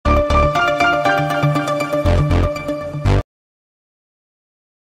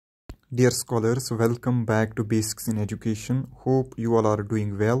Dear scholars, welcome back to Basics in Education. Hope you all are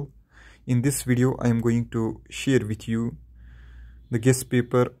doing well. In this video, I am going to share with you the guest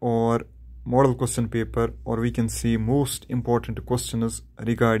paper or model question paper, or we can say most important questions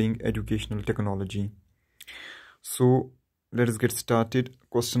regarding educational technology. So let us get started.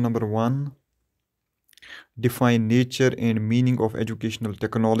 Question number 1. Define nature and meaning of educational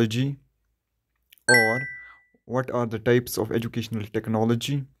technology, or what are the types of educational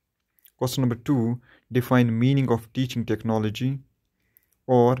technology? Question number 2, define meaning of teaching technology,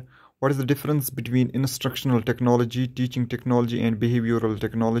 or what is the difference between instructional technology, teaching technology, and behavioral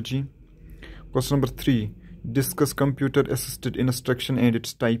technology? Question number 3, discuss computer-assisted instruction and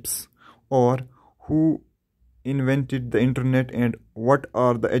its types, or who invented the internet and what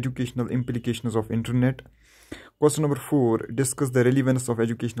are the educational implications of internet? Question number 4, discuss the relevance of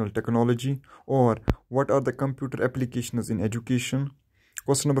educational technology, or what are the computer applications in education?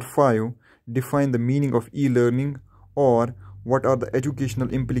 Question number 5, define the meaning of e-learning, or what are the educational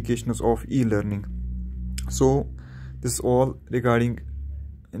implications of e-learning? So this is all regarding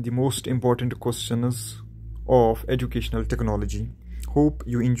the most important questions of educational technology. Hope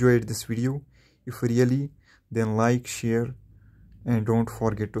you enjoyed this video. If really, then like, share, and don't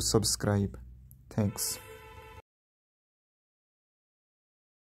forget to subscribe. Thanks.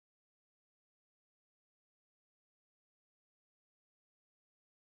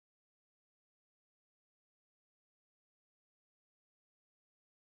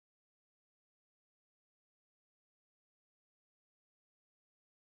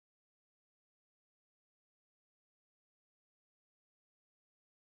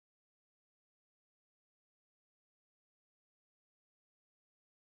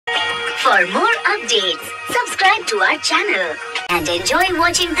 For more updates, subscribe to our channel and enjoy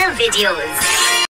watching the videos.